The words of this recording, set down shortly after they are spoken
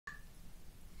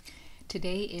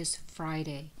Today is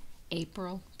Friday,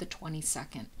 April the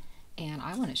 22nd, and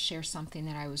I want to share something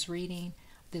that I was reading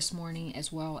this morning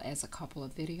as well as a couple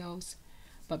of videos.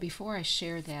 But before I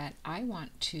share that, I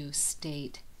want to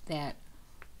state that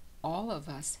all of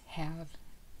us have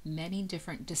many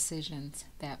different decisions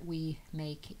that we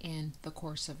make in the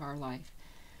course of our life.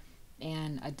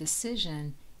 And a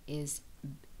decision is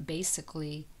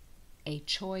basically a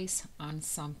choice on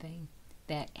something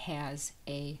that has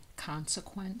a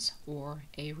consequence or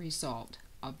a result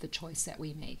of the choice that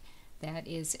we make. That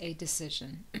is a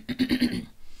decision. And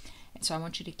so I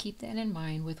want you to keep that in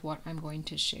mind with what I'm going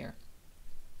to share.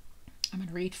 I'm going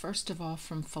to read first of all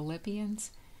from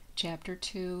Philippians chapter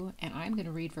 2, and I'm going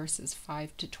to read verses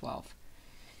 5 to 12.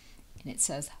 And it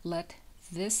says, "Let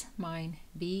this mind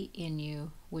be in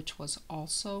you, which was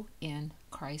also in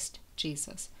Christ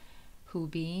Jesus, who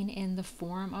being in the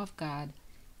form of God,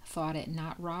 thought it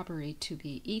not robbery to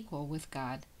be equal with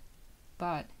God,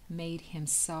 but made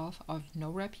himself of no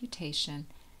reputation,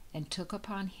 and took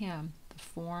upon him the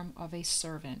form of a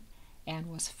servant, and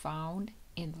was found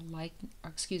in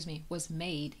the was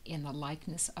made in the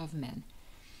likeness of men.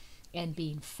 And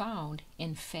being found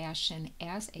in fashion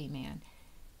as a man,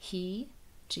 he,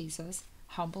 Jesus,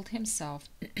 humbled himself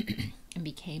and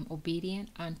became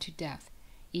obedient unto death,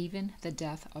 even the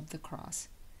death of the cross.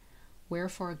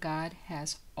 Wherefore God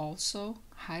has also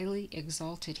highly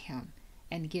exalted him,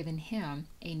 and given him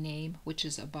a name which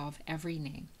is above every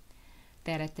name,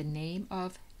 that at the name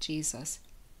of Jesus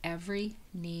every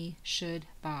knee should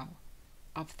bow,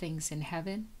 of things in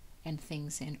heaven, and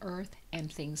things in earth, and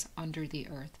things under the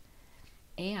earth,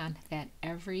 and that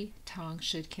every tongue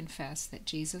should confess that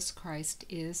Jesus Christ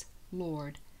is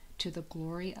Lord, to the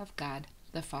glory of God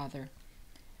the Father.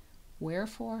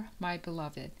 Wherefore, my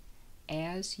beloved,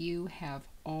 as you have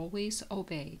always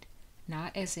obeyed,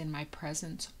 not as in my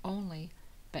presence only,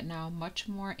 but now much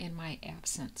more in my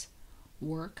absence,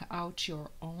 work out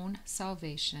your own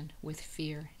salvation with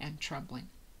fear and trembling."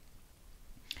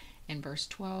 And verse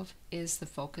 12 is the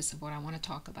focus of what I want to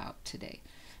talk about today.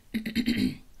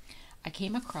 I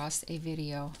came across a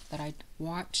video that I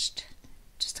watched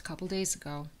just a couple days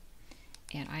ago,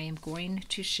 and I am going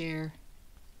to share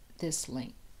this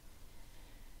link.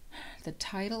 The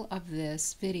title of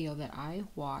this video that I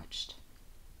watched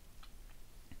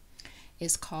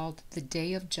is called "The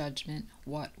Day of Judgment,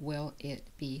 What Will It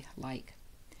Be Like?"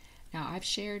 Now, I've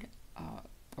shared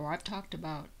or I've talked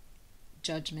about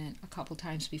judgment a couple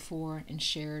times before and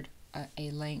shared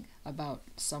a link about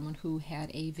someone who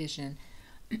had a vision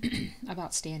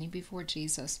about standing before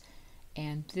Jesus.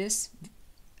 And this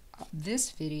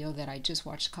video that I just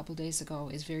watched a couple days ago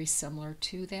is very similar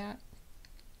to that,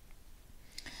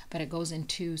 but it goes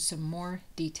into some more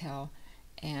detail,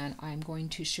 and I'm going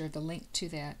to share the link to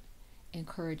that.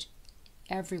 Encourage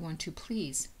everyone to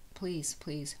please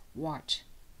watch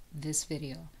this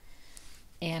video.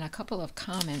 And a couple of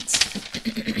comments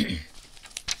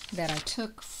that I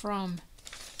took from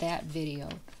that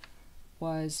video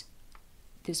was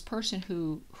this person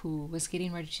who was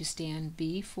getting ready to stand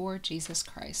before Jesus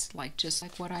Christ, just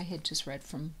like what I had just read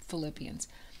from Philippians.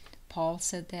 Paul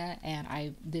said that,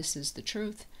 and this is the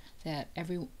truth, that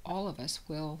all of us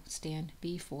will stand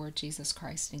before Jesus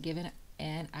Christ and give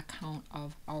an account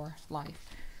of our life.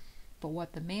 But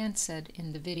what the man said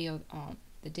in the video,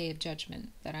 the Day of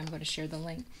Judgment, that I'm going to share the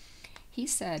link, he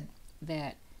said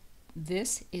that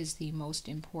this is the most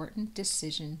important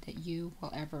decision that you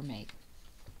will ever make.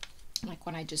 Like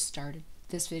when I just started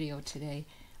this video today,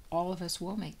 all of us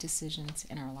will make decisions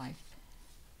in our life.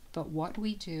 But what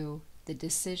we do, the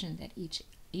decision that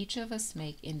each of us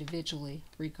make individually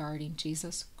regarding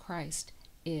Jesus Christ,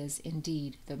 is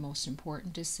indeed the most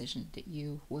important decision that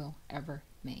you will ever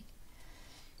make.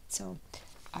 So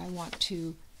I want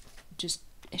to just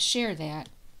share that,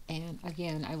 and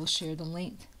again, I will share the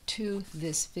link to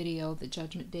this video, The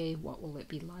Judgment Day, What Will It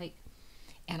Be Like?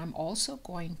 And I'm also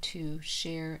going to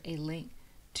share a link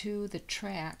to the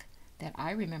tract that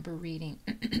I remember reading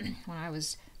when I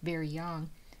was very young,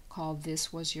 called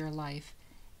 "This Was Your Life."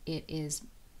 It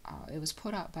was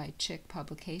put out by Chick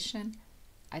Publication.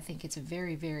 I think it's a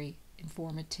very, very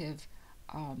informative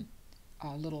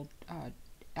little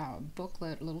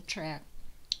booklet, little tract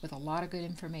with a lot of good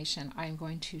information. I'm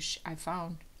going to I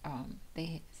found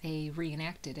they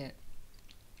reenacted it.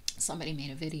 Somebody made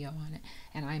a video on it,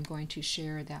 and I'm going to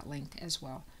share that link as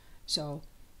well. So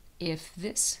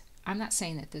I'm not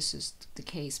saying that this is the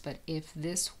case, but if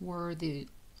this were the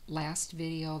last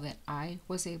video that I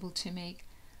was able to make,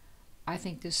 I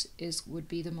think this would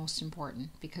be the most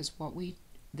important, because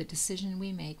the decision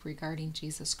we make regarding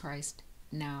Jesus Christ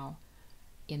now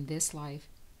in this life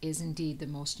is indeed the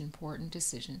most important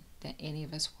decision that any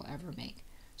of us will ever make.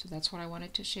 So that's what I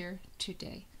wanted to share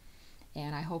today.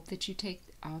 And I hope that you take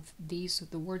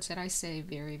the words that I say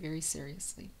very, very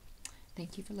seriously.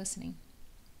 Thank you for listening.